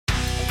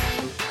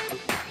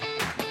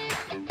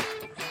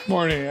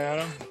Morning,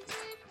 Adam.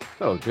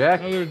 Oh,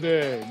 Jack. Another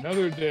day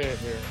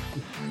here.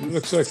 It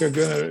looks like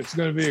it's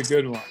gonna be a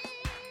good one.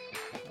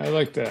 I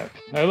like that.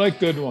 I like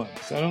good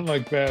ones. I don't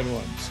like bad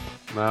ones.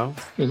 No.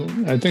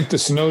 I think the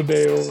snow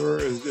day is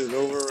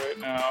over right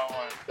now,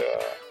 and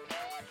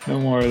no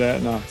more of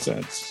that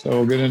nonsense. So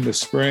we'll get into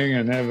spring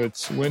and have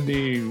its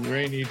windy,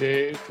 rainy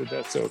days, but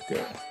that's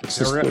okay. This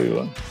Yeah, is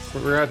Cleveland.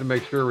 we're gonna have to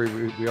make sure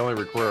we only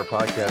record our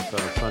podcast on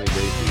a sunny day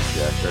for you,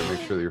 Jack. Try to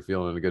make sure that you're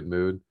feeling in a good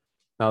mood.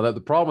 Now, that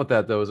the problem with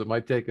that though is it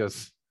might take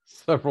us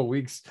several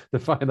weeks to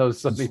find those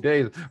sunny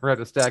days. We're gonna have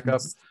to stack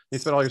up. You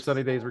spend all your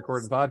sunny days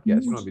recording podcasts. You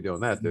don't want to be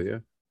doing that, do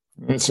you?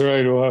 That's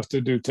right. We'll have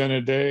to do 10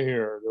 a day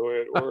here, the way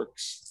it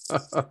works.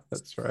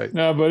 That's right.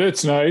 No, but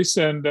it's nice.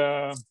 And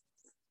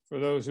for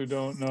those who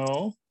don't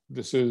know,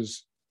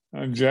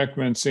 I'm Jack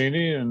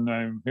Mancini, and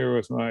I'm here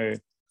with my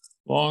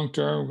long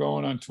term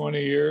going on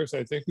 20 years.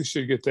 I think we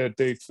should get that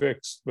date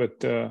fixed, but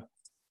doing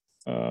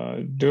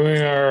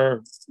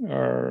our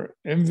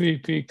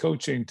MVP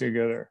coaching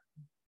together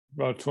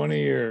about 20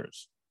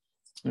 years.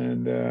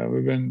 And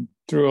we've been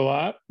through a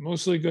lot,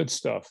 mostly good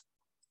stuff.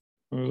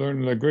 We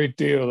learned a great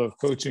deal of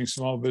coaching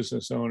small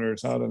business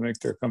owners how to make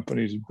their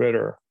companies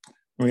better.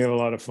 We have a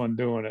lot of fun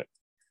doing it.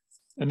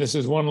 And this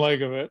is one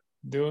leg of it,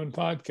 doing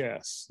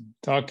podcasts,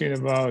 talking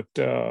about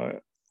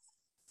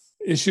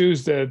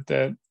issues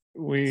that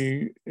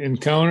we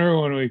encounter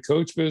when we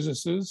coach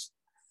businesses,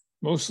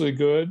 mostly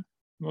good,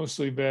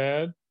 mostly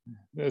bad.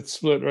 That's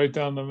split right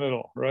down the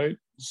middle, right?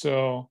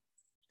 So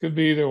it could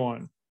be either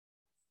one.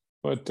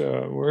 But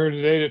we're here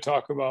today to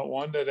talk about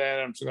one that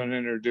Adam's going to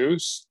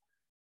introduce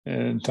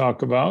and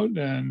talk about,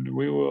 and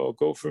we will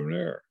go from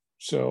there.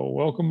 So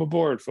welcome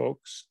aboard,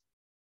 folks.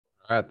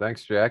 All right,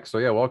 thanks, Jack. So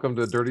yeah, welcome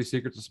to Dirty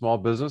Secrets of Small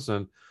Business.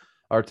 And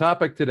our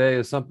topic today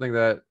is something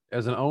that,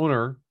 as an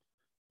owner,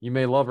 you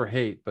may love or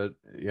hate, but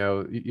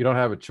you don't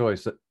have a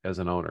choice as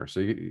an owner. So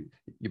you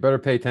better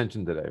pay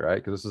attention today, right?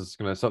 Because this is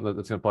going to something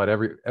that's going to apply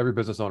to every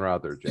business owner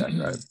out there, Jack.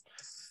 Right.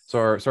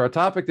 So our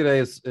topic today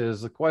is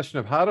the question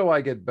of how do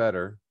I get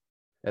better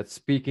at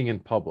speaking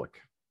in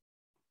public?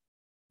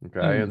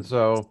 Okay, and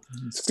so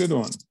it's a good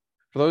one.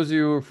 For those of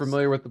you who are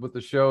familiar with the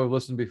show,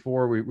 listened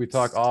before, we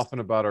talk often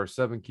about our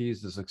 7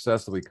 keys to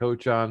success that we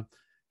coach on.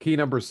 Key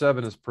number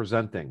 7 is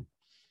presenting.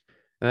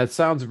 And that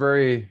sounds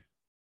very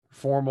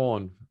formal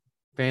and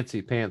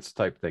fancy pants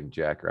type thing,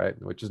 Jack,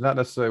 right? Which is not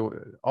necessarily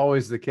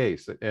always the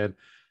case. And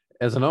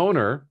as an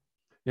owner,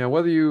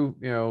 whether you're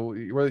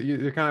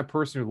the kind of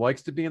person who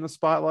likes to be in the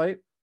spotlight,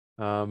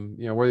 whether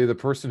you're the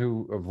person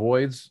who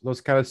avoids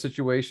those kind of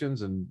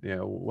situations, and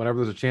whenever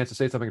there's a chance to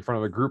say something in front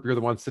of a group, you're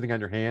the one sitting on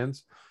your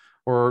hands,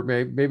 or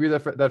maybe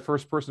that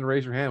first person to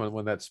raise your hand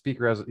when that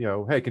speaker has,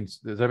 hey, does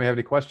anybody have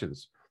any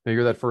questions? Maybe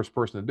you're that first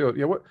person to do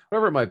it.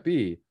 Whatever it might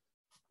be.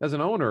 As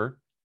an owner,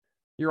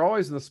 you're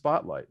always in the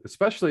spotlight,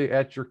 especially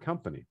at your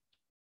company.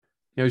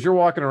 As you're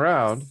walking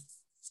around,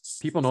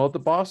 people know that the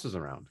boss is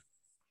around,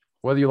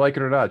 whether you like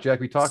it or not.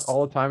 Jack, we talk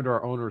all the time to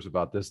our owners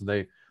about this, and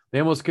they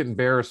almost get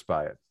embarrassed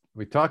by it.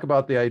 We talk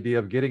about the idea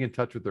of getting in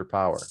touch with their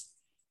power.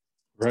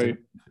 Right.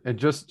 And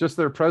just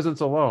their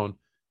presence alone,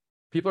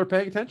 people are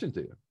paying attention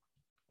to you.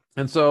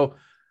 And so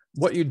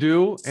what you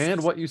do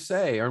and what you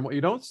say and what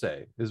you don't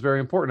say is very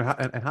important,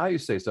 and how you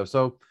say stuff.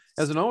 So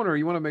as an owner,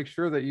 you want to make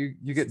sure that you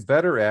get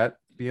better at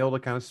being able to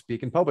kind of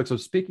speak in public. So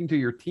speaking to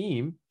your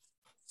team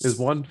is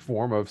one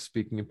form of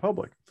speaking in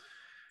public.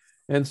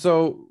 And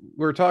so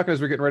we're talking as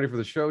we're getting ready for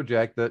the show,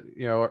 Jack, that,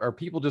 are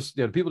people just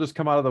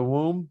come out of the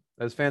womb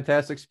as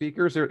fantastic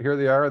speakers? Here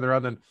they are. They're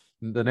on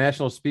the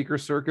national speaker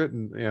circuit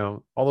and,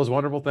 all those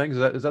wonderful things.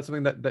 Is that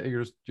something that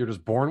you're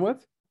just born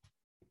with?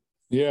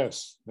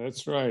 Yes,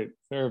 that's right.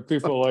 There are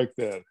people like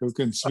that who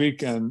can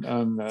speak on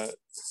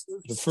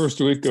the first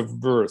week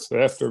of birth,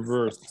 after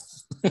birth.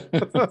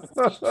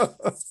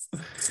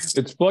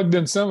 It's plugged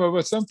in somewhere,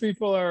 but some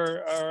people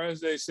are,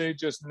 as they say,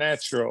 just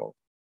natural.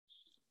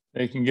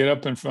 They can get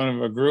up in front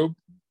of a group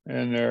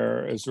and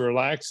they're as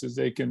relaxed as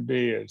they can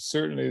be. And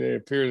certainly they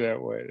appear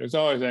that way. There's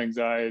always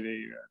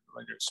anxiety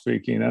when you're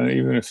speaking, and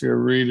even if you're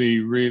really,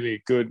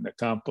 really good and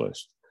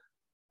accomplished.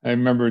 I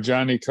remember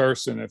Johnny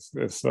Carson. If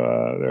there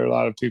are a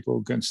lot of people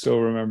who can still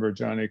remember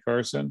Johnny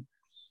Carson,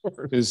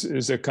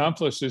 as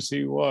accomplished as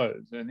he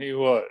was, and he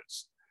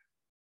was.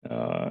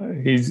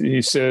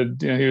 He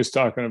said, he was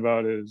talking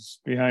about his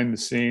behind the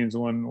scenes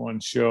one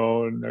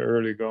show in the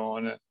early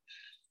going, and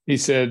he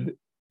said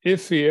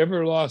if he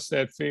ever lost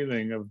that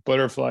feeling of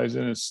butterflies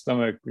in his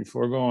stomach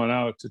before going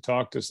out to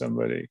talk to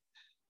somebody,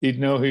 he'd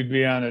know he'd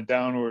be on a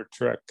downward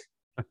trek.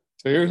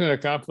 So here's an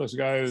accomplished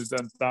guy who's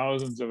done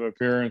thousands of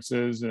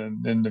appearances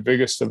and in the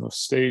biggest of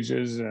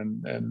stages,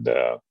 and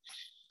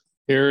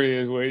here he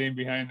is waiting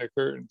behind the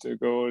curtain to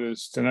go to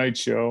his Tonight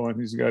Show, and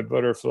he's got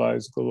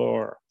butterflies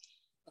galore.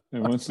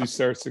 And once he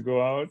starts to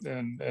go out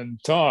and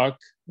talk,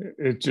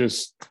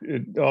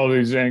 all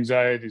these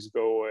anxieties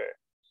go away.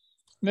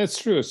 And that's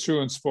true. It's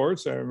true in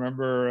sports. I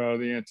remember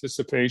the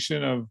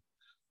anticipation of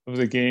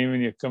the game,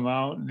 and you come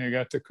out and you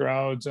got the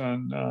crowds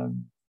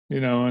on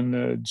in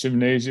the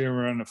gymnasium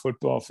or on the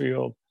football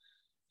field.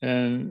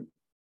 And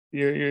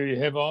you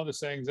have all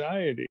this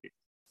anxiety.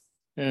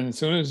 And as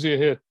soon as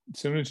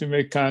you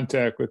make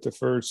contact with the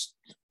first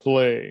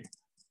play,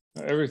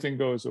 everything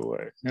goes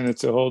away, and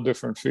it's a whole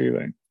different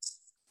feeling.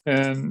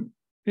 And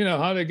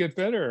how to get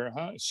better?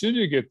 How should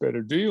you get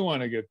better? Do you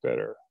want to get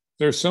better?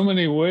 There's so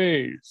many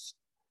ways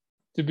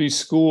to be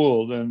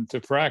schooled and to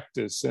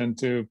practice and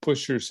to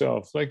push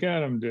yourself, like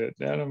Adam did.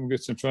 Adam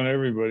gets in front of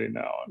everybody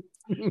now.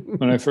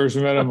 When I first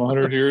met him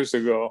 100 years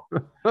ago,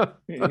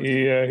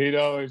 he'd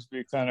always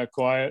be kind of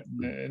quiet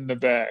in the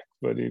back,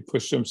 but he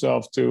pushed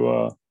himself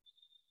to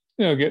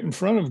get in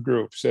front of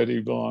groups that he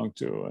belonged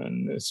to.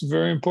 And it's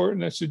very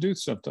important that you do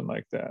something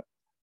like that,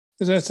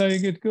 because that's how you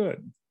get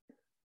good.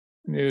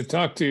 And you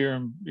talk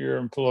to your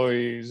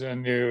employees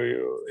and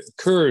you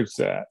encourage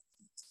that.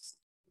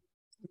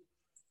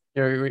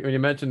 When you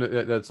mentioned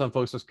that some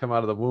folks just come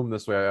out of the womb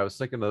this way, I was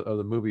thinking of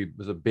the movie,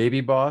 was it Baby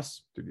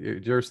Boss?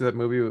 Did you ever see that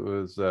movie? It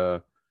was,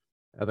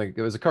 I think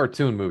it was a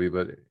cartoon movie,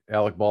 but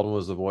Alec Baldwin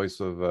was the voice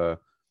of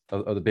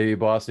the baby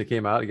boss. And he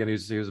came out again.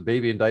 He was a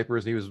baby in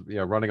diapers. And he was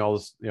running all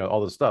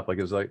this stuff. Like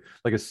it was like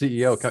a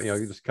CEO,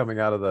 just coming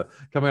out of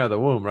the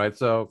womb, right?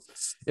 So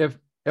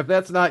if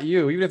that's not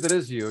you, even if it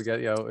is you,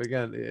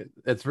 again,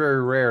 it's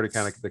very rare to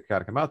kind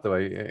of come out that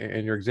way.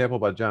 And your example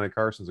about Johnny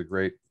Carson's a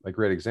great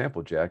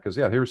example, Jack. Because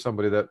here's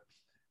somebody that,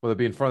 whether it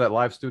be in front of that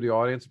live studio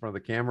audience, in front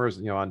of the cameras,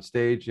 on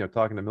stage,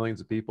 talking to millions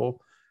of people,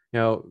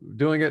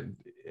 doing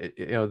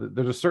it,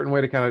 there's a certain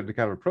way to kind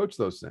of approach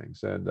those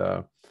things. And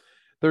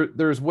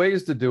there's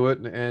ways to do it.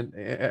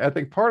 And I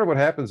think part of what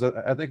happens,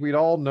 I think we'd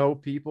all know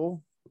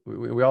people.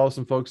 We all have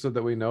some folks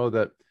that we know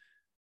that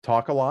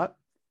talk a lot,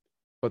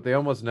 but they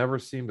almost never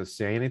seem to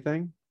say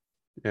anything.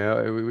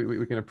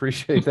 We can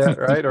appreciate that,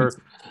 right? Or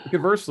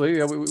conversely,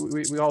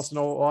 we also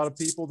know a lot of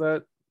people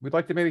that we'd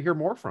like to maybe hear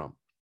more from,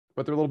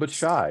 but they're a little bit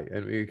shy,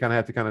 and we kind of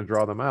have to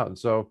draw them out. And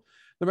so,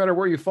 no matter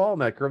where you fall in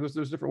that curve,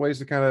 there's different ways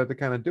to kind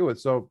of do it.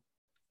 So,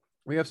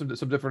 we have some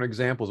different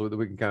examples that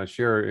we can kind of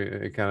share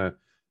and kind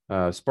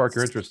of spark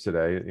your interest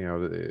today.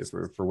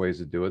 For ways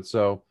to do it.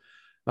 So.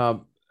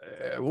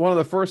 One of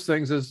the first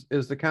things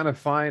is to kind of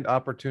find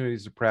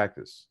opportunities to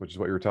practice, which is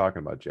what you were talking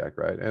about, Jack,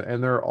 right?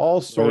 And there are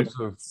all sorts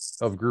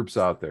of groups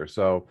out there.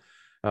 So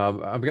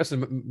I'm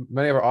guessing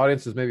many of our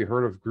audiences maybe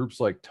heard of groups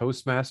like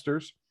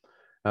Toastmasters.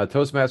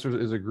 Toastmasters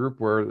is a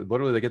group where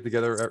literally they get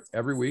together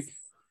every week,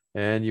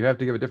 and you have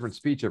to give a different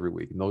speech every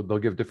week. And they'll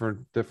give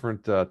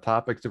different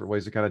topics, different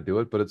ways to kind of do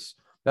it. But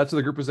that's what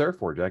the group is there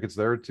for, Jack. It's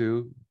there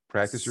to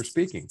practice your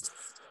speaking.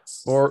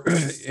 Or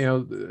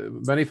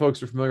many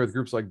folks are familiar with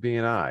groups like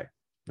BNI.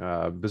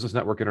 Business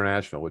Network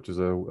International, which is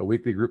a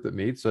weekly group that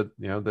meets that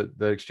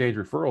exchange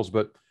referrals.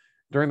 But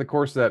during the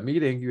course of that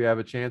meeting, you have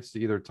a chance to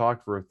either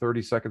talk for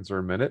 30 seconds or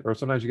a minute, or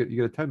sometimes you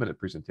get a 10-minute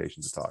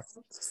presentation to talk.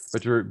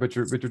 But you're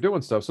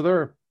doing stuff. So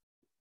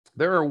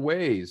there are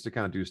ways to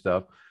kind of do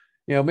stuff.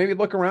 Maybe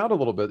look around a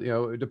little bit.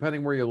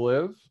 Depending where you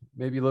live,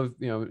 maybe you live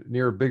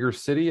near a bigger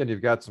city, and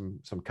you've got some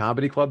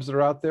comedy clubs that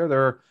are out there.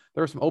 There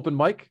are some open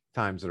mic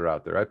times that are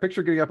out there. I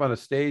picture getting up on a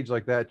stage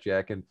like that,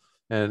 Jack, and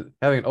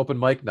having an open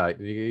mic night.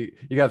 You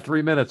got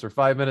 3 minutes or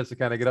 5 minutes to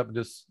kind of get up and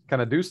just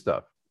kind of do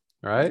stuff.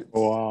 Right.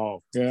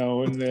 Wow. Yeah.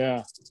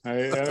 I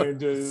mean,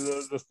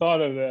 the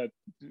thought of that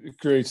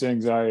creates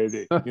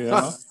anxiety,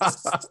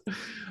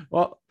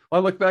 Well, I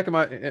look back in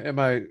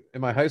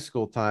my high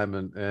school time,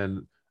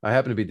 and I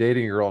happened to be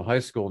dating a girl in high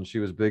school, and she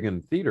was big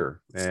in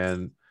theater.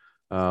 And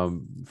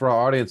for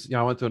our audience,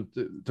 I went to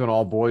an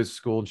all boys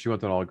school, and she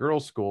went to an all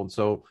girls school. And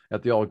so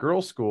at the all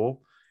girls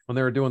school, when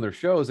they were doing their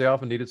shows, they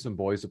often needed some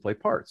boys to play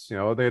parts.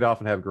 They'd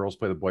often have girls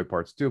play the boy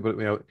parts too. But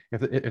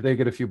if they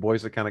get a few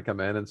boys that kind of come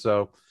in, and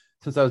so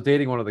since I was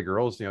dating one of the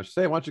girls, she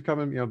said, "Hey, why don't you come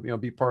and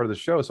be part of the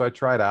show?" So I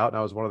tried out, and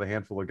I was one of the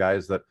handful of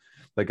guys that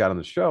got on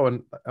the show.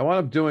 And I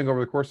wound up doing,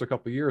 over the course of a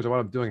couple of years, I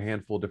wound up doing a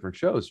handful of different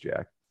shows,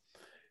 Jack.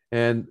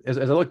 And as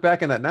I look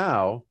back on that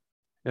now,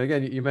 and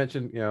again, you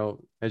mentioned,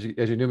 as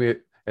you knew me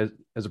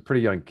as a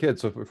pretty young kid.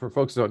 So for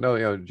folks who don't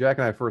know, Jack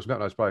and I first met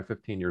when I was probably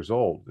 15 years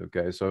old.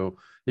 Okay. So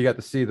you got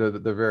to see the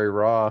very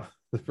raw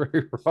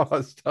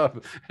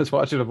stuff as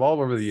watching it evolve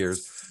over the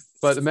years.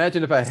 But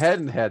imagine if I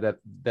hadn't had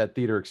that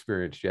theater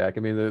experience, Jack.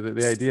 I mean,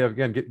 the idea of,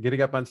 again,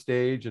 getting up on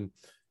stage, and,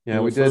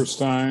 we did first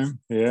time.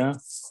 Yeah.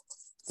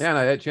 Yeah. And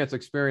I had a chance to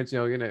experience,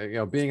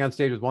 being on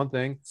stage was one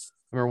thing.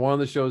 I remember one of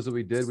the shows that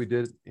we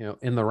did,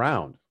 in the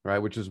round, right?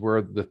 Which is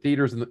where the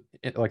theater's in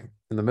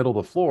the middle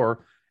of the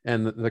floor,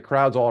 and the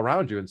crowd's all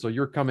around you. And so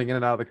you're coming in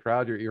and out of the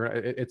crowd.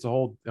 It's a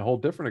whole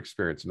different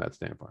experience from that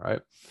standpoint,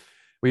 right?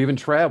 We even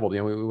traveled, we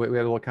had a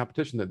little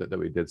competition that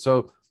we did.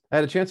 So I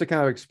had a chance to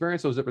kind of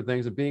experience those different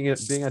things and being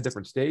on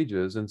different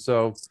stages. And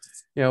so,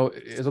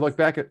 as I look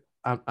back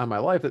on my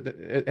life,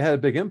 it had a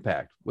big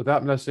impact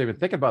without necessarily even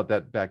thinking about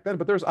that back then.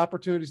 But there's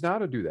opportunities now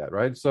to do that,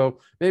 right? So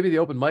maybe the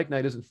open mic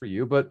night isn't for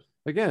you, but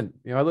again,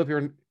 I live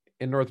here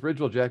in North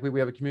Ridgeville, Jack. We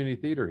have a community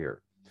theater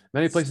here.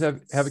 Many places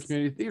have a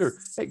community theater.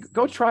 Hey,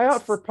 go try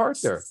out for a part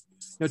there.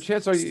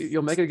 Chances are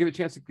you'll make it, give it a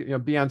chance to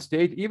be on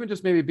stage, even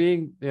just maybe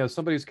being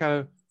somebody who's kind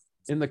of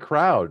in the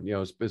crowd,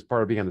 as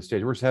part of being on the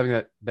stage. We're just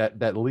having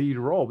that lead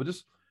role, but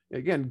just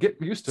again, get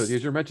used to it.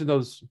 As you mentioned,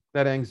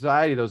 that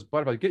anxiety, those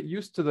butterflies, get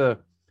used to the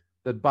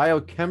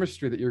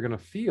biochemistry that you're going to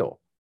feel.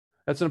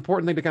 That's an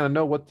important thing to kind of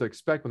know what to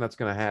expect when that's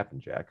going to happen,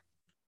 Jack.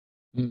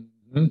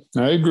 I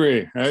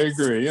agree.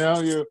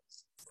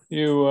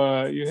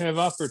 You have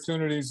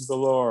opportunities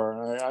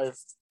galore. I've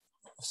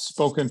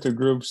spoken to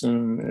groups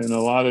in a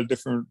lot of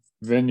different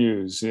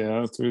venues,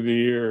 through the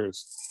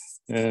years,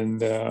 and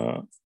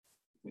to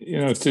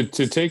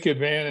take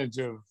advantage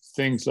of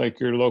things like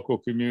your local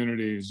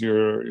communities,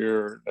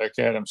 your like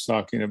Adam's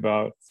talking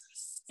about,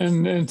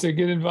 and to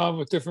get involved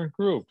with different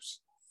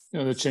groups.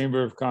 The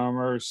Chamber of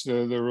Commerce,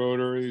 the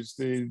Rotaries,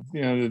 the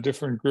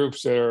different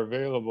groups that are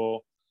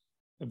available,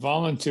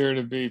 volunteer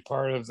to be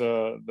part of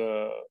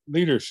the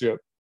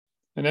leadership,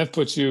 and that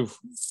puts you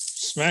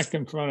smack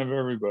in front of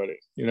everybody,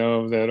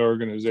 of that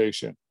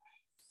organization.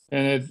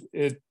 And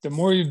the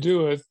more you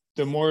do it,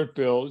 the more it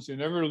builds. You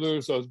never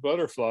lose those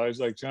butterflies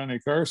like Johnny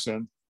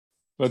Carson,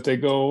 but they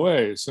go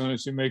away as soon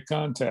as you make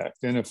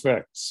contact. In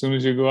effect, as soon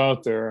as you go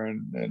out there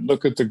and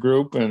look at the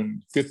group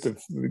and get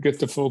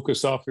the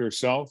focus off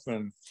yourself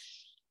and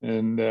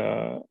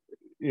how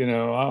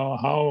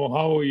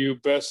will you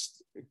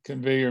best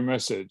convey your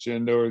message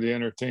or the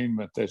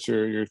entertainment that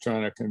you're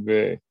trying to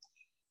convey.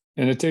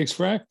 And it takes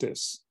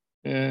practice,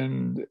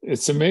 and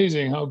it's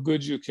amazing how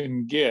good you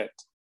can get.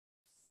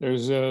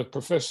 There's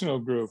professional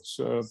groups,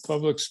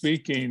 public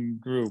speaking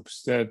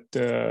groups that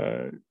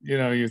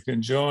you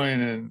can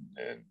join and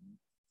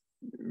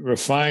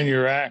refine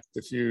your act.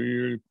 If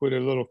you put a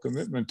little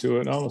commitment to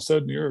it, all of a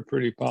sudden you're a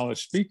pretty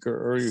polished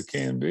speaker, or you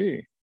can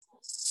be.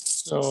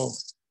 So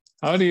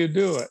how do you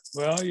do it?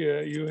 Well,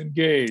 you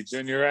engage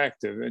and you're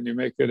active and you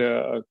make it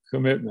a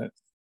commitment,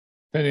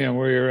 depending on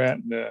where you're at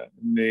in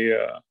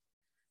the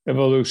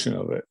evolution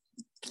of it.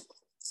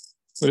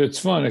 But it's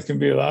fun. It can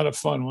be a lot of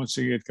fun once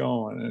you get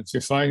going. And if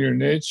you find your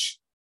niche,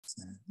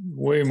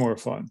 way more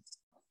fun.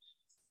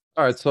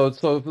 All right. So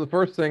the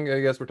first thing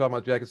I guess we're talking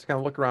about, Jack, is to kind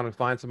of look around and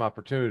find some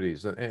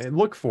opportunities and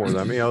look for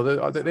them.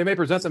 They may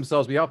present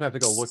themselves, but you often have to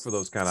go look for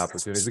those kind of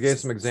opportunities. We gave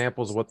some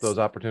examples of what those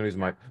opportunities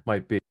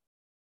might be.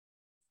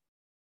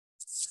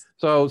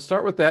 So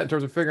start with that in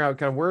terms of figuring out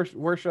kind of where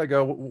should I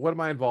go? What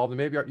am I involved in?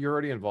 Maybe you're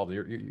already involved.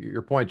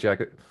 Your point, Jack.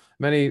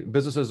 Many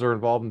businesses are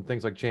involved in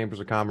things like chambers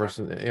of commerce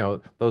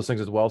and those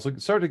things as well. So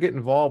start to get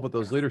involved with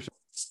those leadership.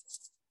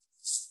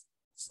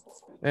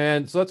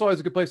 And so that's always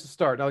a good place to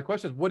start. Now the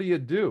question is, what do you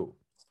do?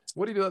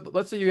 What do you do?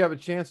 Let's say you have a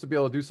chance to be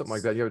able to do something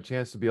like that. You have a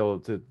chance to be able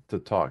to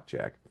talk,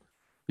 Jack.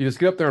 You just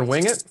get up there and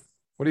wing it?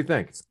 What do you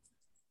think?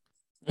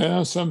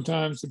 Yeah,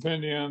 sometimes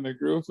depending on the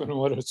group and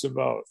what it's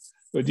about.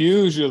 But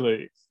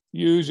usually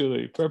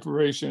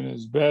preparation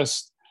is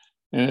best,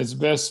 and it's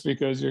best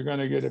because you're going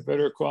to get a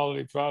better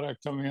quality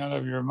product coming out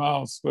of your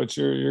mouth, but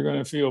you're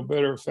going to feel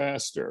better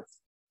faster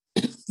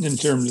in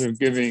terms of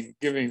giving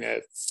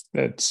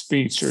that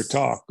speech or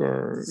talk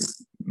or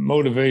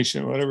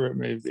motivation, whatever it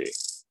may be.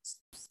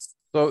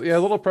 So yeah, a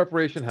little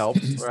preparation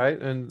helps,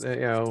 right? And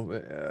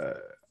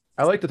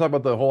I like to talk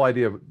about the whole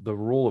idea of the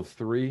rule of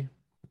three,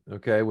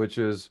 okay, which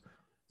is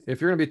if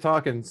you're going to be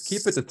talking,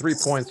 keep it to 3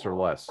 points or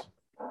less.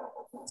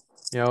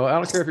 I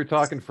don't care if you're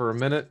talking for a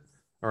minute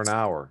or an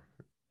hour.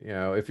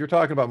 If you're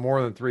talking about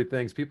more than 3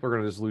 things, people are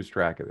going to just lose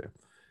track of you.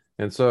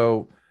 And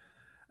so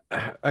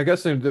I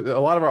guess a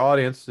lot of our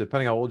audience,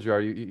 depending how old you are,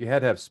 you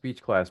had to have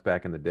speech class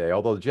back in the day.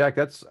 Although, Jack,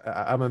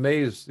 I'm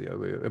amazed.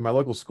 In my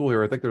local school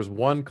here, I think there's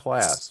one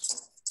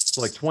class.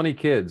 So like 20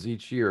 kids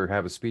each year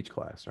have a speech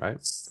class, right?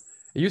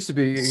 It used to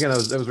be, again,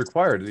 it was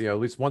required, at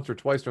least once or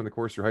twice during the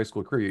course of your high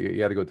school career,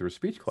 you had to go through a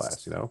speech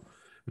class,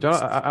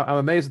 I'm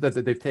amazed that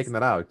they've taken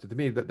that out. To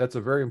me, that's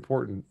a very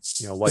important,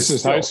 life This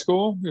is skill. high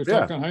school? You're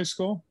talking high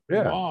school?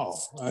 Yeah. Wow,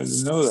 I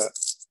didn't know that.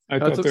 I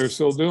thought they were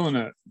still doing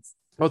it.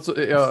 Well,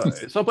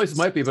 some places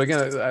might be, but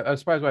again, I'm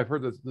surprised when I've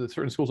heard that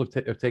certain schools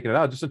have taken it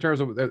out, just in terms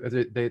of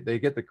they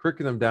get the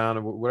curriculum down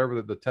and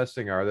whatever the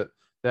testing are,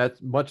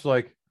 that's much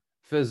like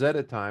phys ed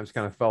at times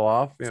kind of fell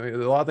off. A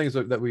lot of things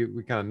that we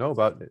kind of know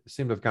about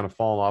seem to have kind of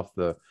fallen off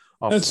the.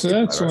 That's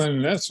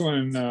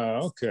when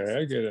okay,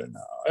 I get it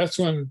now. That's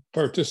when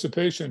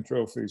participation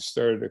trophies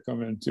started to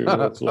come into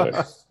play.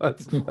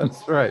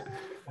 That's right.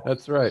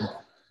 That's right.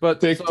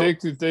 But take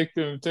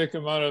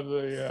them out of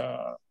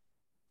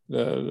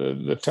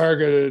the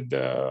targeted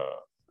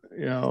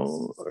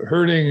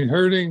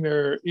hurting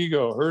their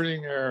ego,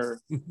 hurting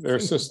their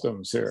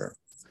systems here.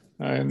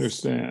 I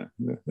understand.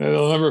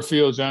 They'll never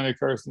feel Johnny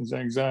Carson's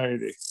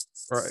anxiety.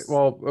 Right.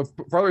 Well, part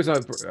of the reason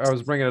I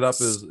was bringing it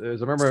up is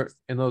I remember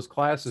in those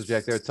classes,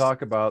 Jack, they would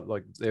talk about,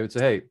 like, they would say,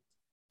 hey,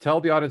 tell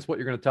the audience what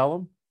you're going to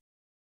tell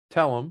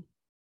them,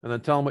 and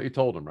then tell them what you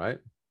told them, right?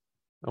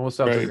 Almost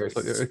sounds right.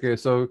 like, okay,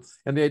 so,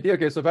 and the idea,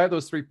 okay, so if I have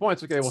those 3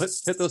 points, okay, well,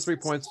 hit those 3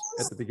 points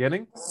at the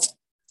beginning,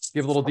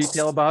 give a little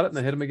detail about it, and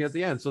then hit them again at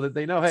the end so that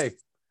they know, hey,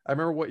 I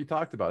remember what you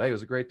talked about. Hey, it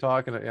was a great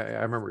talk, and I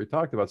remember what you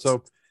talked about.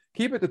 So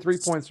keep it to 3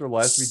 points or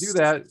less. If we do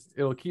that,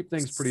 it'll keep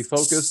things pretty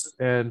focused,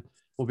 and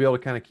we'll be able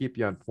to kind of keep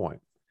you on point.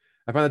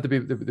 I find that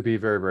to be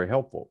very, very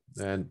helpful.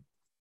 And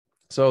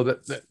So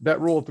that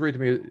rule of three to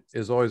me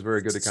is always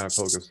very good to kind of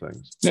focus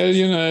things. Yeah, it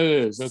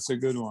is. That's a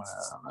good one,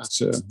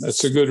 Adam.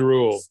 That's a good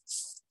rule.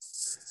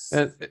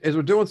 And as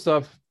we're doing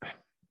stuff,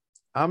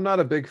 I'm not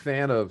a big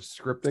fan of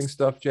scripting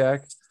stuff,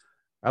 Jack.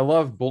 I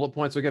love bullet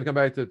points. So again, come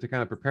back to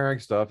kind of preparing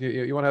stuff.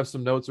 You want to have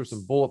some notes or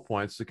some bullet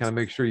points to kind of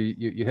make sure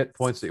you hit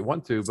points that you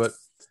want to. But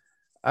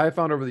I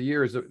found over the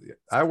years that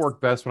I work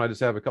best when I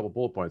just have a couple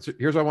bullet points.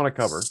 Here's what I want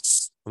to cover,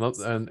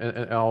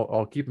 and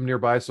I'll keep them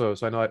nearby so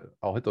I know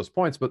I'll hit those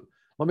points. But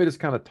let me just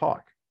kind of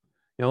talk.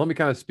 Let me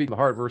kind of speak the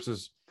heart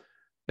versus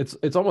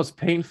it's almost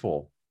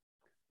painful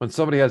when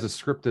somebody has a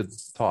scripted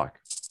talk.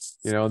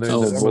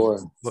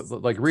 Almost,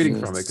 like reading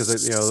from it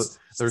because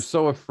they're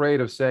so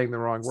afraid of saying the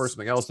wrong word or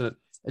something else, and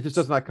it just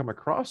does not come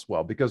across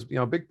well because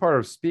a big part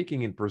of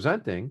speaking and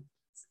presenting,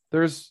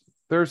 there's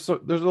a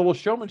little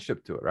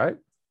showmanship to it, right?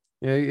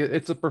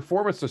 It's a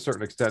performance to a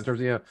certain extent in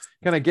terms of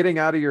kind of getting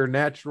out of your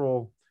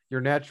natural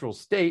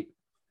state.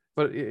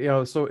 But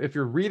so if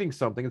you're reading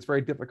something, it's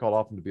very difficult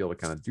often to be able to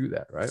kind of do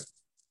that, right?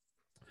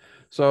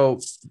 So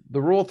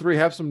the rule of three,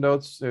 have some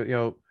notes,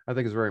 I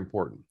think is very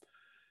important.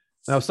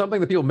 Now, something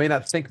that people may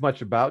not think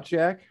much about,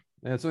 Jack,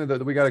 and it's something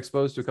that we got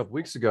exposed to a couple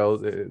weeks ago,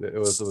 it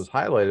was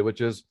highlighted,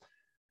 which is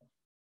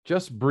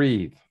just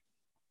breathe.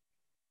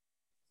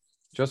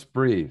 Just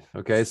breathe.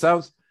 Okay. It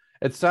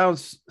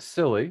sounds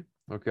silly.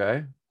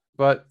 Okay.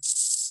 But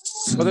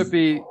whether it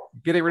be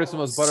getting rid of some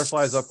of those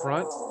butterflies up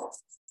front,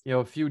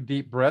 a few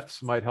deep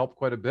breaths might help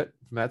quite a bit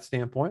from that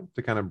standpoint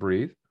to kind of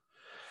breathe.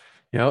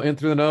 In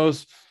through the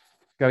nose,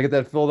 got to get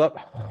that filled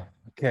up.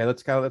 Okay,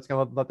 let's kind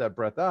of let that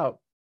breath out.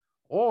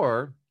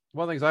 Or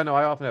one of the things I know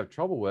I often have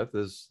trouble with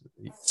is,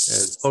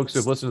 as folks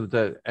who've listened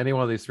to any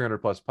one of these 300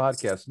 plus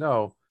podcasts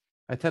know,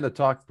 I tend to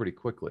talk pretty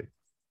quickly.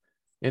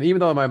 And even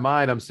though in my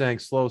mind I'm saying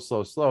slow,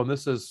 slow, slow, and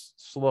this is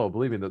slow,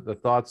 believe me, the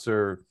thoughts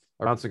are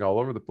bouncing all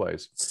over the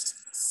place.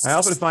 I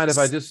often find if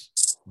I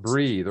just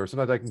breathe, or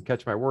sometimes I can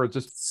catch my words,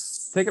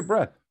 just take a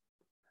breath,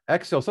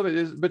 exhale,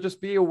 but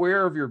just be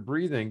aware of your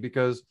breathing,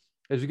 because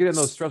as you get in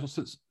those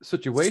stressful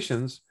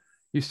situations,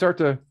 you start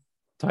to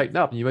tighten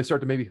up and you might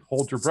start to maybe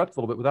hold your breath a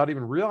little bit without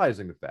even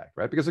realizing the fact,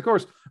 right? Because of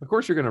course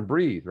you're going to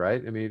breathe,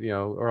 right? I mean,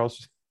 or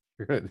else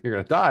you're going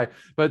to die.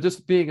 But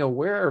just being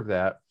aware of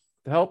that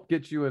to help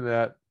get you in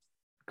that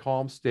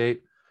calm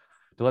state,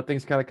 to let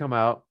things kind of come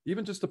out,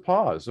 even just to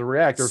pause or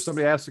react, or if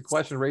somebody asks a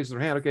question, raise their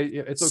hand. Okay,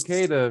 it's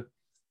okay to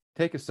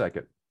take a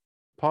second,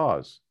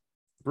 pause,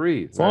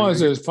 breathe.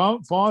 Pause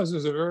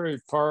is a very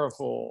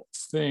powerful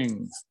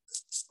thing.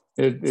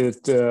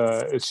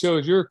 It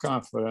shows your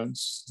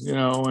confidence,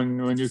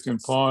 when you can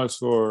pause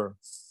for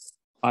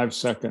 5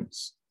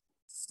 seconds.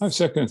 5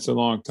 seconds is a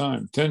long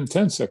time. 10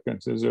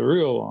 seconds is a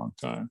real long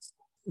time.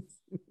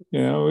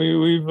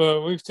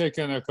 We've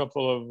taken a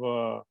couple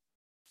of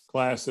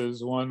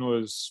classes. One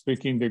was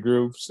speaking to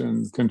groups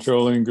and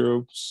controlling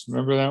groups.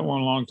 Remember that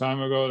one a long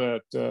time ago,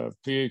 that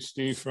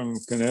PhD from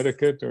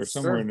Connecticut or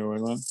somewhere in New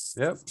England?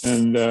 Yep.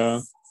 And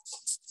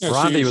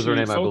Rondi was her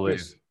name, I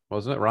believe.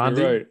 Wasn't it? Rondi?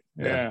 You're right.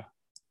 Yeah.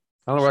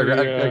 I don't know where I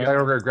don't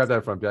know where I grabbed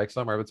that from, Jack.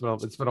 Somewhere. It's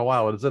been a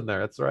while. It's in there.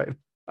 That's right.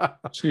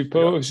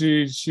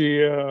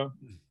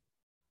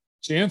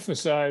 She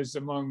emphasized,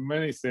 among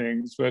many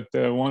things, but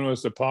one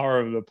was the power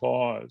of the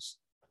pause.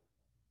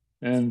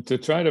 And to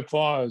try to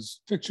pause,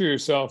 picture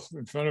yourself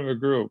in front of a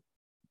group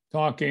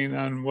talking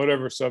on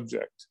whatever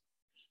subject.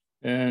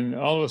 And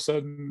all of a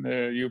sudden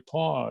you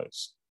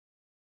pause.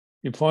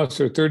 You pause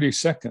for 30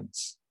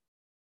 seconds.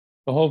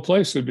 The whole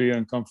place would be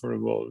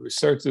uncomfortable. We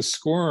start to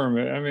squirm.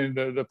 I mean,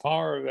 the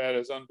power of that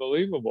is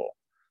unbelievable.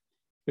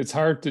 It's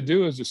hard to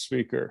do as a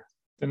speaker,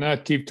 to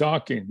not keep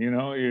talking. You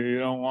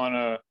don't want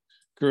to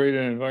create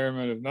an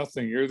environment of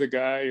nothing. You're the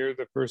guy, you're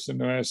the person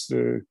who has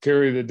to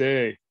carry the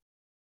day.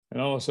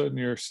 And all of a sudden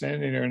you're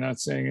standing there not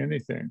saying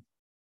anything.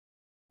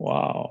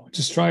 Wow.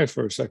 Just try it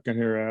for a second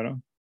here,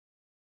 Adam.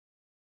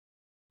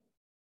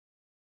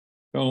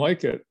 Don't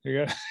like it.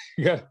 You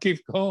got to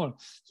keep going,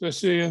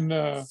 especially in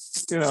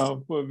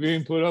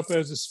being put up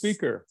as a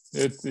speaker.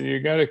 You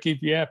got to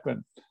keep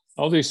yapping.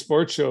 All these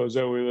sports shows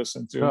that we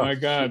listen to, my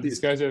God, these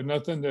guys have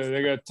nothing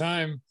they got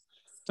time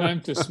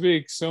to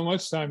speak, so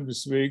much time to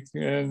speak,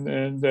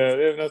 and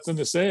they have nothing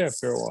to say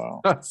after a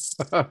while.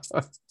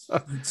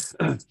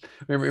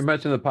 We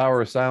mentioned the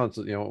power of silence.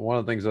 One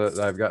of the things that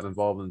I've gotten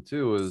involved in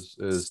too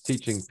is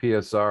teaching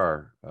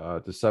PSR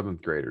to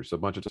 7th graders, so a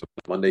bunch of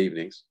Monday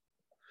evenings.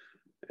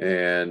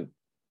 And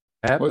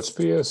what's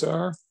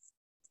PSR?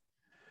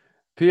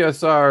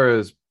 PSR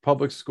is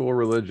public school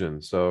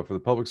religion. So for the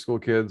public school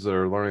kids that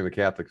are learning the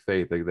Catholic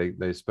faith,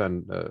 they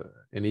spend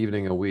an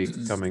evening a week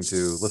coming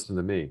to listen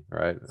to me,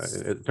 right?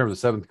 In terms of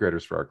 7th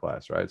graders for our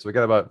class, right? So we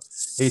got about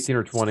 18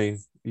 or 20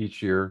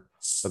 each year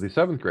of these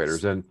 7th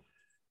graders. And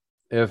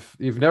if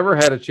you've never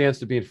had a chance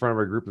to be in front of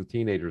a group of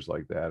teenagers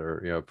like that,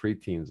 or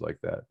preteens like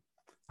that,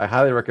 I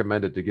highly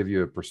recommend it to give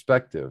you a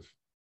perspective.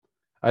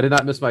 I did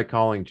not miss my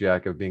calling,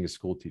 Jack, of being a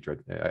school teacher.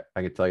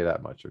 I can tell you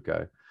that much.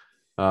 Okay.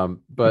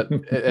 But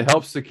it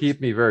helps to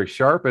keep me very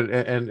sharp. And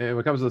when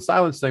it comes to the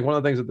silence thing, one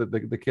of the things that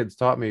the kids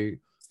taught me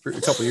a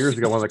couple of years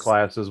ago, one of the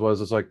classes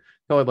was it's like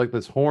like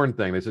this horn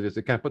thing. They said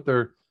they kind of put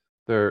their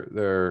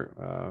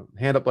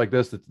hand up like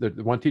this. The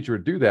one teacher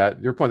would do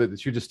that. Your point that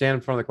she just stand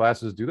in front of the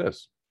classes, do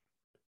this,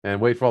 and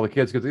wait for all the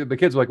kids, because the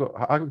kids are like, well,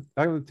 how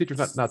come the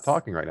teacher's not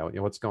talking right now?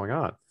 What's going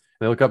on? And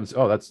they look up and say,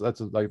 oh, that's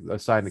like a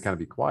sign to kind of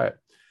be quiet.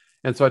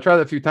 And so I tried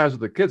that a few times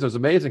with the kids. It was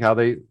amazing how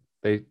they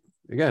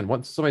again,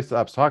 once somebody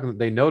stops talking,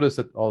 they notice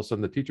that all of a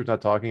sudden the teacher's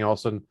not talking. All of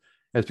a sudden,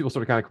 as people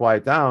sort of kind of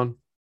quiet down,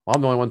 well,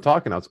 I'm the only one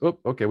talking now. It's, oh,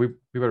 okay, we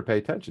better pay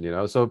attention,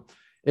 So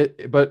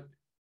but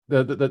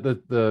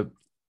the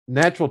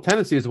natural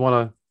tendency is to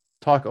want to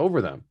talk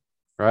over them,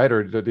 right?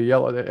 Or to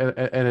yell,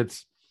 and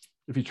it's,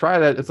 if you try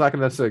that, it's not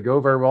going to necessarily go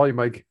very well. You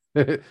might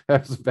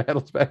have some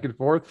battles back and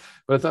forth,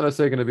 but it's not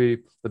necessarily going to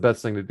be the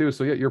best thing to do.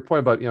 So your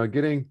point about,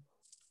 getting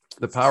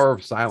the power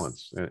of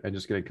silence and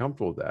just getting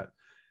comfortable with that.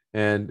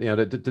 And,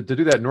 to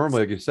do that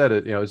normally, like you said,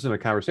 it's in a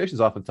conversation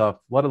is often tough,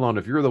 let alone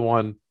if you're the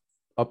one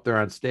up there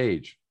on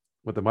stage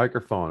with the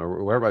microphone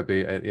or wherever it might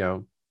be,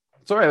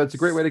 it's all right. It's a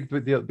great way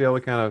to be able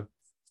to kind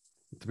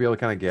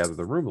of gather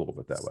the room a little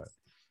bit that way.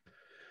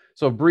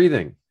 So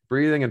breathing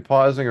and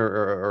pausing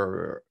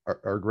are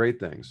great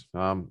things.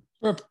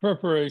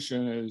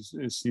 Preparation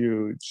is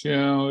huge.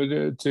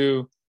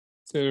 I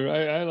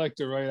like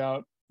to write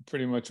out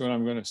pretty much what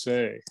I'm going to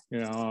say.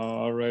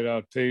 I'll write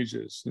out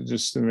pages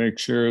just to make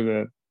sure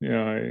that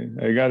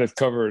I got it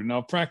covered, and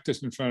I'll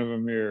practice in front of a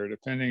mirror,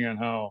 depending on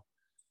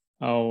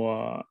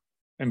how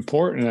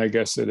important I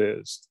guess it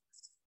is.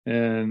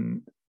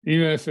 And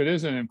even if it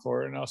isn't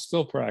important, I'll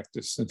still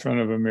practice in front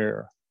of a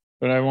mirror,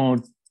 but I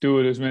won't do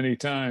it as many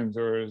times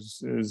or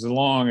as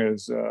long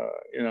as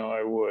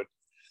I would.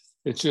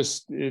 It's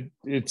just it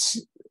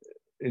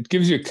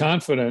gives you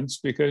confidence,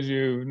 because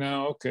you've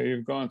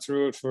gone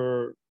through it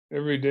for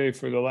every day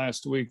for the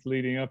last week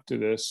leading up to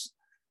this,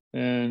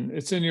 and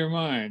it's in your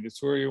mind.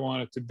 It's where you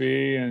want it to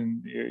be,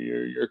 and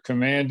you're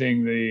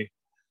commanding the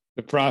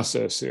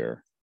process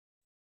here.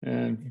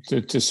 And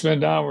to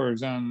spend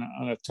hours on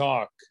a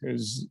talk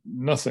is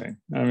nothing.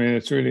 I mean,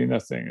 it's really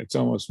nothing. It's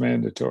almost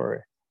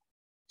mandatory.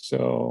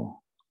 So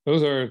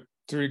those are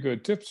 3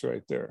 good tips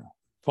right there: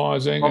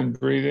 pausing and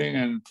breathing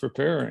and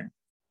preparing.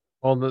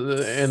 Well,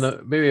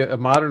 maybe a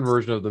modern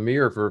version of the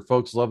mirror for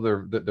folks who love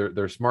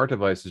their smart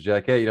devices,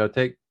 Jack. Hey,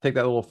 take that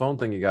little phone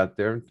thing you got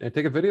there and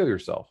take a video of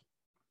yourself,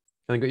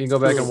 and you can go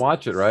back and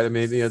watch it, right? I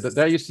mean,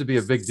 that used to be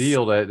a big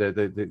deal that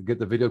get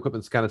the video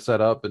equipment kind of set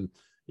up and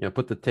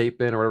put the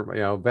tape in or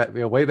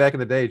whatever. Way back in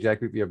the day,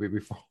 Jack,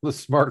 before the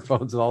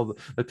smartphones and all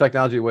the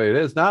technology the way it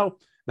is now.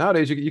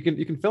 Nowadays, you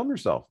can film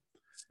yourself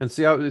and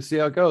see how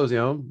it goes.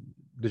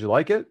 Did you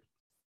like it?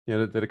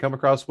 Did it come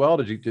across well?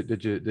 Did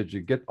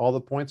you get all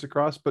the points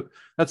across? But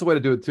that's a way to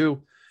do it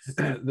too.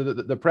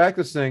 The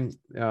practicing,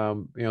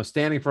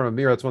 standing in front of a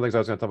mirror. That's one of the things I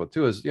was going to talk about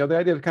too. Is the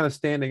idea of kind of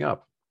standing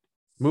up,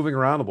 moving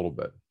around a little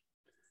bit.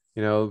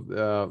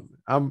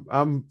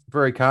 I'm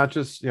very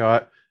conscious.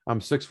 I'm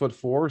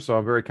 6'4", so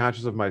I'm very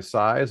conscious of my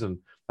size, and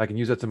I can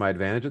use that to my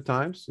advantage at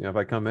times. If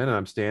I come in and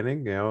I'm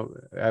standing, I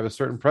have a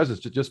certain presence.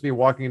 Just me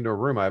walking into a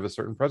room, I have a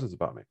certain presence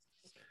about me,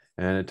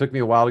 and it took me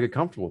a while to get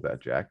comfortable with that,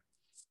 Jack.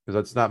 Because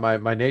that's not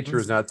my nature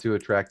is not to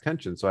attract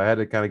tension. So I had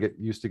to kind of get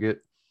used to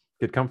get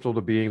comfortable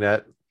to being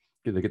that,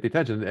 to get the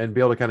attention and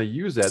be able to kind of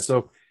use that.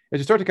 So as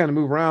you start to kind of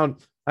move around,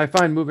 I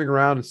find moving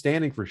around and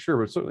standing for sure,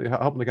 but certainly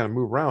helping to kind of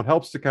move around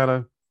helps to kind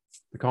of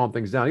calm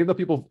things down. Even though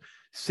people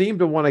seem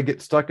to want to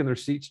get stuck in their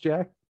seats,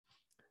 Jack,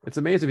 it's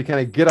amazing if you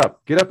kind of get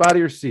up out of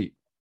your seat,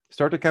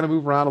 start to kind of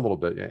move around a little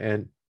bit,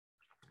 and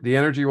the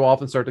energy will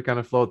often start to kind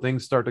of flow.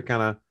 Things start to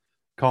kind of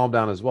calm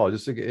down as well.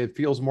 It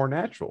feels more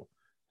natural,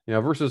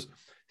 versus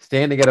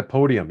standing at a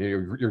podium.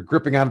 You're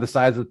gripping onto the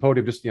sides of the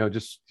podium,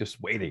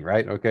 just waiting,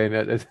 right? Okay,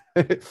 and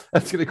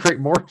that's going to create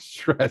more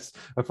stress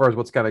as far as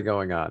what's kind of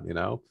going on,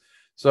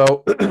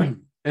 So,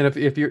 and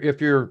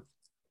if you're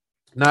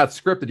not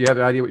scripted, you have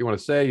an idea what you want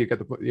to say. You got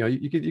the,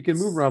 you can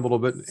move around a little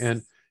bit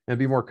and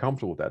be more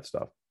comfortable with that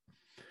stuff.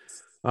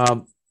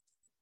 One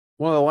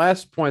of the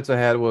last points I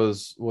had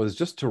was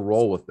just to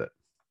roll with it.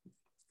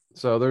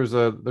 So there's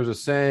a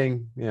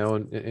saying,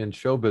 in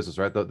show business,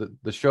 right?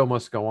 The show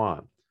must go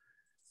on.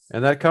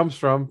 And that comes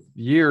from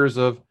years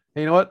of,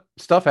 hey, you know what?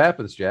 Stuff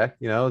happens, Jack.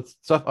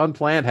 Stuff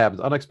unplanned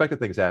happens, unexpected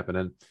things happen.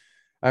 And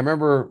I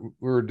remember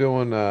we were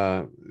doing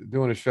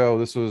a show.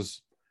 This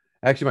was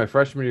actually my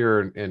freshman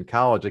year in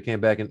college. I came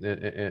back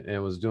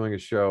and was doing a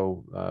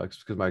show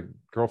because my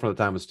girlfriend at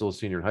the time was still a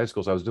senior in high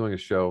school. So I was doing a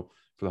show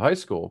for the high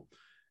school,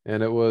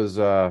 and it was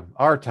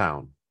Our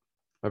Town,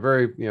 a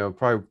very,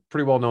 probably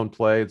pretty well-known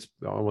play. It's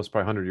almost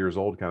probably 100 years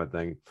old kind of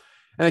thing. In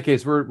any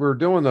case, we're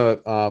doing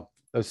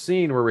a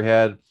scene where we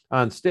had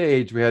on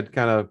stage, we had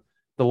kind of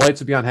the lights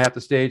would be on half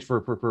the stage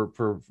for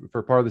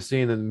part of the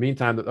scene. And in the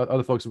meantime, the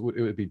other folks, it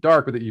would be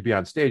dark, but that you'd be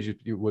on stage,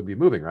 you would be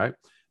moving, right? And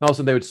all of a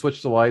sudden they would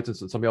switch the lights, and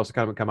so somebody else would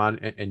kind of come on,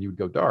 and you'd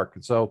go dark.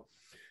 And so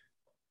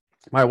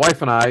my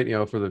wife and I,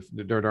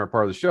 during our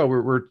part of the show,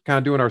 we're kind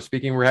of doing our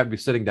speaking. We're having to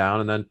be sitting down,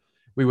 and then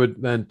we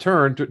would then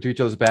turn to each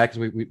other's backs,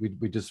 and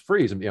we just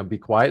freeze and be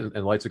quiet, and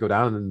the lights would go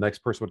down, and then the next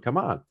person would come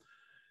on.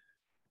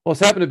 Well, it's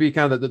happened to be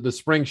kind of the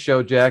spring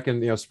show, Jack,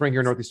 and spring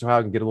here in Northeast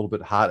Ohio can get a little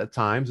bit hot at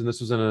times. And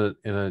this was in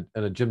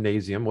a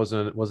gymnasium,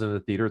 wasn't in a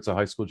theater. It's a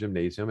high school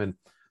gymnasium, and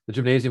the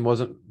gymnasium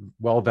wasn't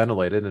well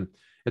ventilated. And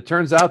it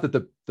turns out that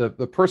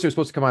the person who's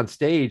supposed to come on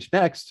stage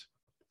next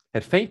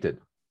had fainted,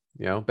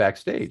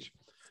 backstage.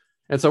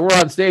 And so we're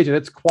on stage and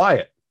it's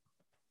quiet,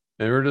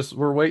 and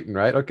we're waiting,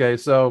 right? Okay,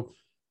 so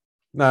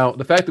now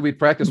the fact that we'd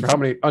practiced for how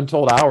many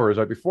untold hours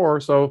right before,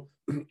 so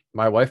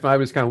my wife and I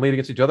was kind of leaning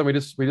against each other.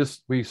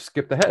 We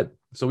skipped ahead.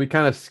 So we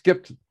kind of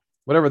skipped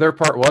whatever their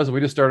part was, and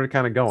we just started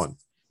kind of going.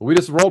 We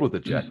just rolled with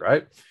it, Jack,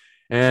 right?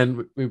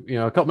 And we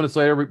a couple minutes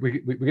later, we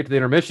get to the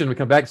intermission. We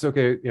come back and say,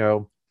 okay,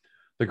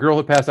 the girl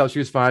who passed out, she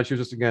was fine. She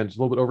was just a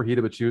little bit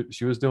overheated, but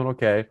she was doing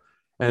okay.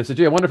 And I said,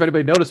 gee, I wonder if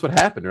anybody noticed what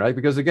happened, right?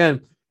 Because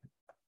again,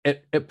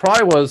 it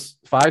probably was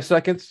 5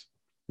 seconds,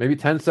 maybe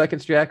 10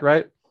 seconds, Jack,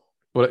 right?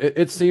 But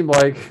it seemed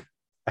like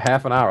a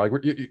half an hour.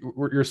 Like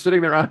you're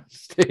sitting there on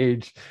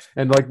stage,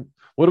 and like,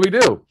 what do we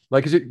do?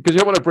 Like, because you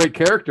don't want to break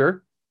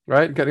character,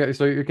 right?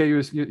 So okay,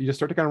 you just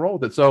start to kind of roll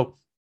with it. So,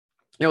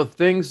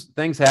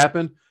 things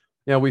happen.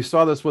 We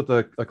saw this with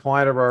a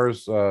client of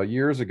ours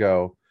years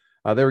ago.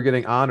 They were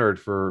getting honored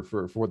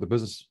for what the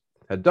business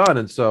had done,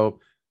 and so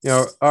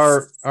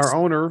our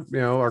owner,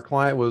 our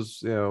client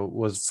was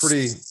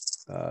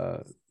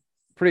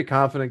pretty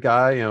confident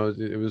guy.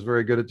 It was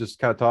very good at just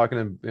kind of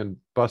talking and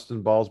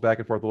busting balls back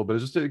and forth a little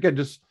bit. It's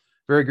just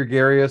very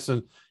gregarious,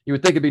 and you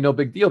would think it'd be no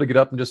big deal to get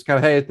up and just kind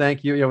of, hey,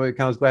 thank you. We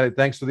kind of glad,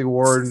 thanks for the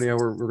award, and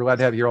we're glad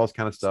to have you here, all this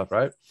kind of stuff,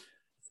 right?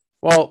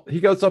 Well, he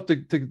goes up to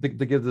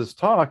give this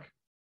talk,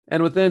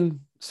 and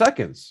within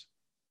seconds,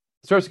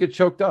 starts to get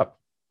choked up.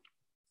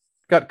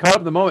 Got caught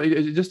up in the moment.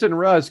 He just didn't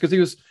realize, because he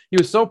was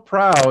so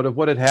proud of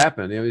what had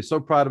happened. He's so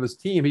proud of his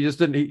team. He just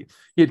didn't. He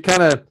had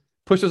kind of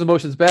pushed his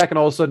emotions back, and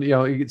all of a sudden,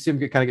 you could see him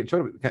get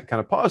choked up, kind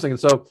of pausing. And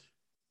so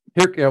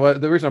here,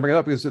 the reason I'm bringing it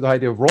up is the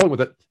idea of rolling with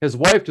it. His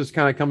wife just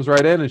kind of comes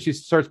right in, and she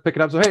starts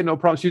picking up. So, hey, no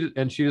problem.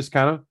 She just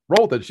kind of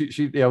rolled it.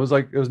 She it was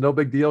like, it was no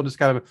big deal. Just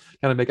kind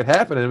of make it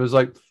happen. And it was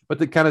like, but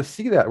to kind of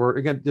see that, where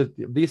again,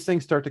 these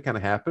things start to kind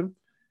of happen.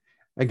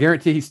 I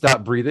guarantee he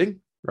stopped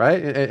breathing,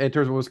 right? In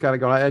terms of what was kind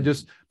of going on.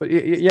 But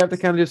you have to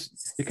kind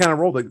of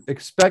roll it.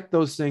 Expect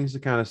those things to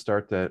kind of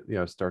start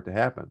to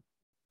happen.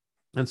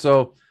 And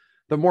so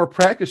the more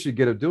practice you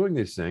get of doing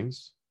these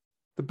things,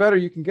 the better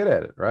you can get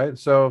at it, right?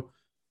 So,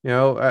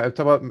 I talk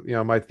about,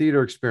 my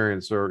theater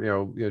experience,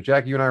 or,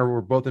 Jackie, you and I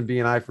were both in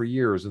BNI for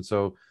years. And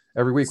so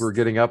every week we're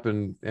getting up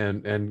and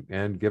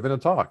giving a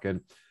talk.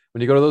 And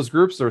when you go to those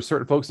groups, there are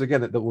certain folks,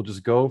 again, that will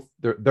just go,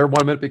 their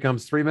 1 minute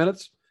becomes 3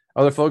 minutes.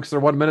 Other folks, their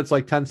 1 minute's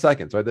like 10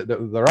 seconds, right?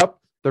 They're up,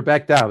 they're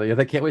back down.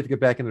 They can't wait to get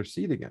back in their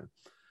seat again.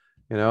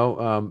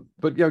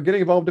 But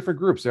getting involved in different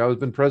groups. I've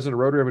been president of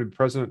Rotary. I'm going to be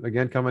president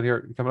again, coming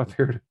up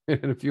here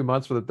in a few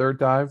months for the third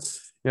time.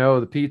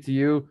 The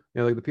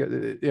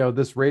PTU,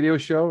 this radio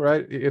show,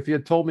 right? If you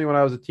had told me when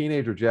I was a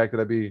teenager, Jack, that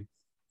I'd be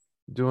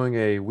doing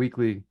a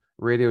weekly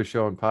radio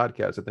show and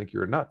podcast, I think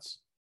you're nuts.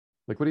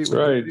 Like, what do you?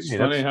 Right. It's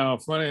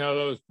funny how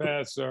those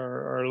paths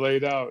are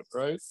laid out,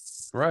 right?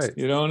 Right.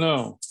 You don't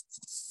know,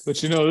 but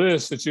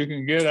that you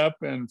can get up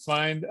and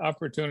find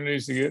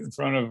opportunities to get in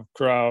front of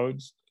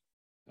crowds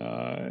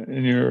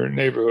in your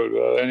neighborhood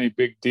without any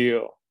big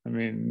deal. I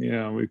mean,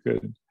 we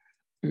could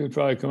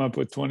probably come up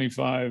with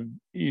 25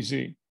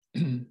 easy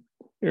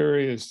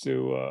areas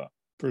to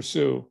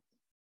pursue,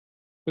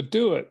 but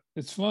do it.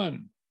 It's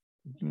fun.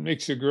 It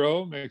makes you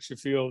grow, makes you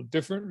feel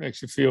different,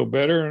 makes you feel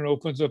better, and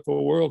opens up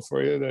a world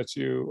for you that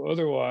you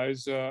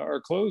otherwise are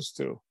closed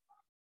to.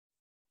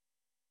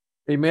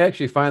 You may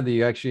actually find that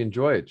you actually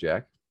enjoy it,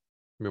 Jack.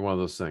 I mean, one of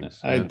those things.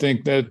 I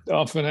think that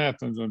often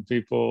happens when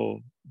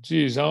people,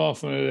 geez, how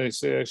often do they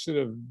say, I should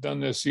have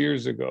done this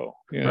years ago,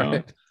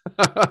 Right.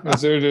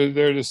 Because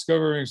they're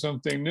discovering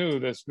something new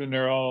that's been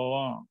there all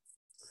along.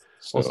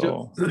 So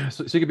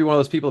you could be one of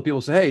those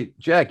people say, hey,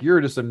 Jack,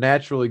 you're just a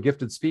naturally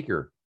gifted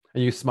speaker.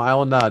 And you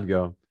smile and nod,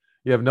 go,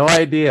 you have no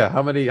idea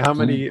how many,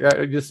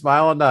 just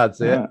smile and nod,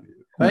 say, yeah.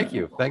 Thank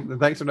you.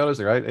 Thanks for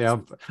noticing, right?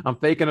 I'm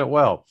faking it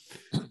well.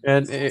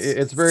 And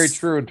it's very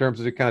true in terms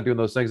of kind of doing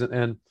those things.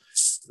 And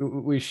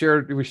we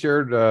shared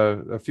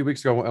a few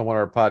weeks ago on one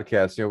of our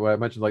podcasts, I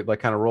mentioned like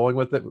kind of rolling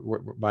with it,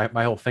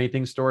 my whole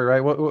fainting story, right?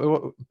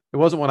 It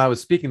wasn't when I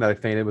was speaking that I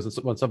fainted, it was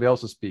when somebody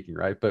else was speaking,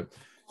 right? But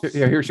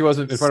here she was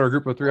in front of a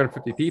group of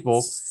 350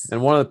 people,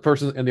 and one of the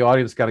persons in the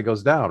audience kind of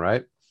goes down,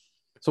 right?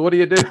 So what do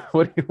you do?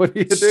 What do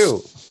you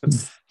do?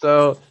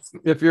 So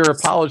if you're a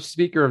polished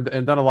speaker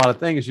and done a lot of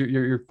things,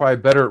 you're probably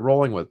better at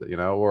rolling with it,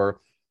 or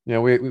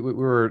we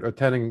were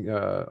attending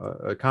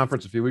a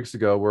conference a few weeks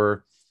ago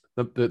where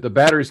the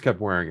batteries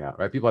kept wearing out,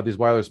 right? People had these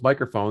wireless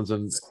microphones,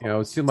 and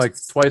it seemed like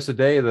twice a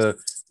day the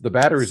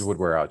batteries would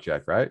wear out,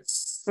 Jack, right?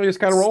 So you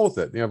just kind of roll with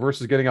it,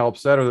 versus getting all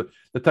upset or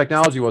the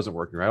technology wasn't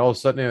working, right? All of a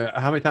sudden,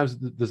 how many times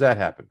does that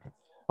happen?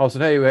 All of a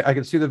sudden, hey, I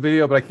can see the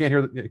video, but I can't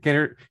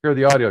hear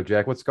the audio,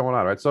 Jack. What's going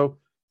on, right? So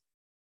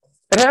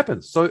it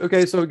happens. So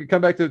you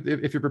come back to,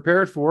 if you're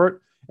prepared for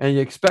it and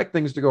you expect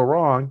things to go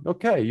wrong,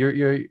 okay,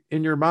 you're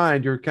in your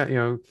mind, you're kind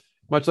of,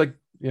 much like,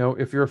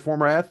 if you're a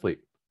former athlete,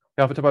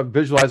 often talk about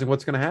visualizing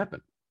what's going to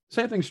happen.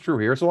 Same thing's true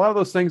here. So a lot of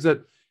those things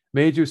that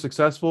made you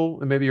successful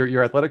and maybe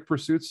your athletic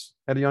pursuits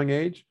at a young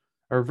age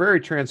are very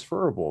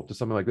transferable to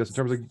something like this in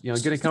terms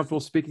of getting comfortable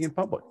speaking in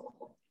public.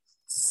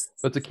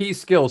 So it's a key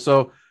skill.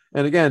 So,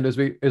 and again, as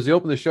we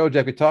open the show,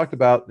 Jeff, we talked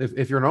about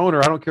if you're an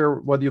owner, I don't care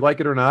whether you like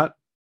it or not,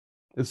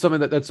 it's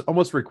something that's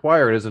almost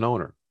required as an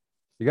owner.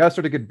 You got to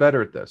start to get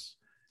better at this.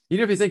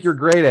 Even if you think you're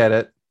great at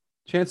it,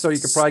 chances are you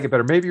could probably get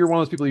better. Maybe you're one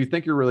of those people you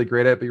think you're really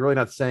great at, but you're really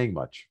not saying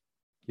much.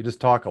 You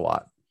just talk a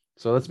lot.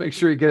 So let's make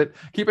sure you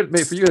keep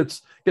it for you.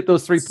 It's get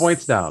those 3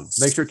 points down.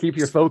 Make sure keep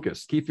your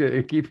focus. Keep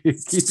you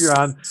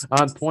on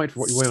point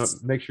for what you want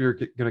to make sure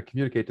you're going to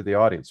communicate to the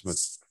audience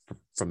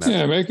from that.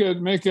 Yeah, make it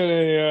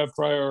a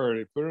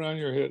priority. Put it on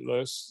your hit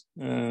list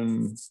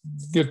and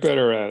get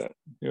better at it.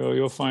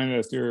 You'll find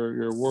that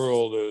your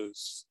world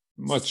is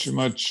much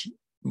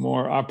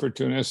more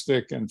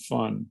opportunistic and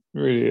fun. It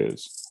really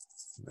is.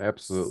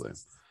 Absolutely.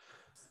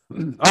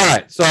 All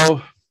right,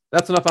 so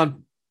that's enough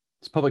on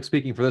public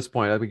speaking for this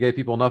point. We gave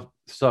people enough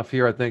stuff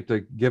here, I think,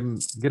 to get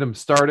them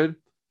started,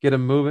 get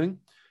them moving.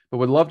 But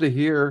we'd love to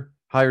hear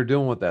how you're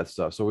doing with that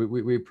stuff. So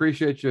we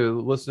appreciate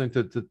you listening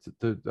to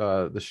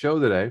the show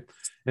today.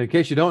 And in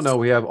case you don't know,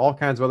 we have all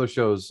kinds of other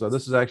shows. So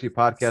this is actually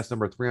podcast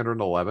number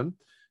 311.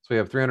 So we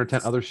have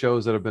 310 other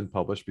shows that have been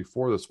published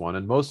before this one,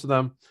 and most of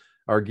them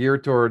are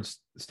geared towards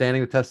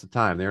standing the test of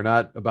time. They're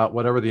not about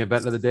whatever the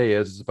event of the day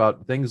is. It's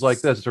about things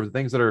like this, sort of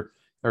things that are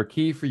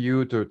key for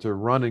you to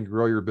run and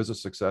grow your business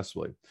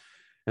successfully.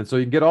 And so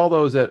you can get all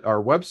those at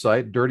our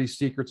website,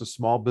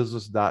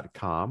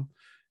 dirtysecretsofsmallbusiness.com.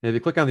 And if you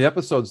click on the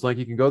episodes link,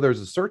 you can go there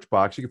as a search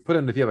box. You can put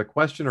in, if you have a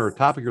question or a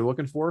topic you're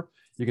looking for,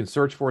 you can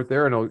search for it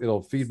there, and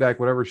it'll feedback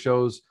whatever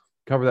shows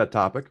cover that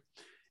topic.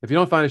 If you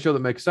don't find a show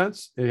that makes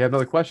sense, if you have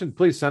another question,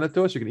 please send it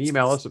to us. You can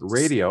email us at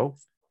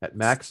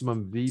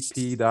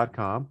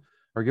radio@maximumvp.com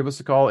or give us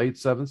a call,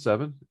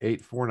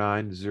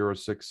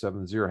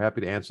 877-849-0670.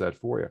 Happy to answer that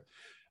for you.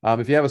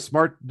 If you have a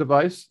smart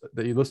device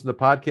that you listen to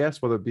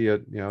podcasts, whether it be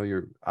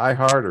your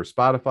iHeart or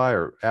Spotify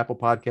or Apple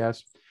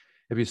Podcasts,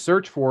 if you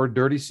search for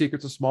Dirty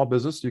Secrets of Small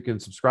Business, you can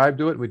subscribe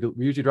to it. We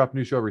usually drop a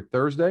new show every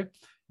Thursday.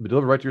 We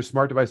deliver right to your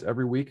smart device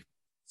every week.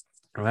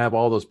 I'll have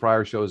all those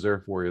prior shows there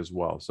for you as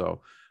well.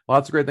 So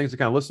lots of great things to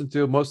kind of listen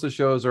to. Most of the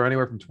shows are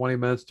anywhere from 20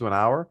 minutes to an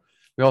hour.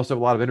 We also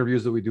have a lot of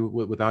interviews that we do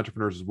with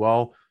entrepreneurs as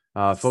well.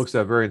 Folks that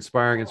have very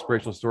inspiring,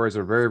 inspirational stories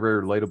are very,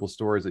 very relatable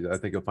stories that I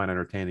think you'll find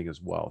entertaining as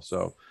well.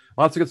 So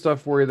lots of good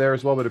stuff for you there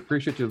as well, but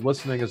appreciate you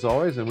listening as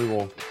always, and we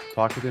will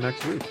talk with you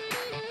next week.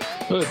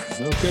 Good.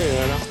 Okay,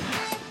 Adam.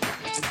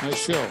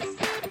 Nice show.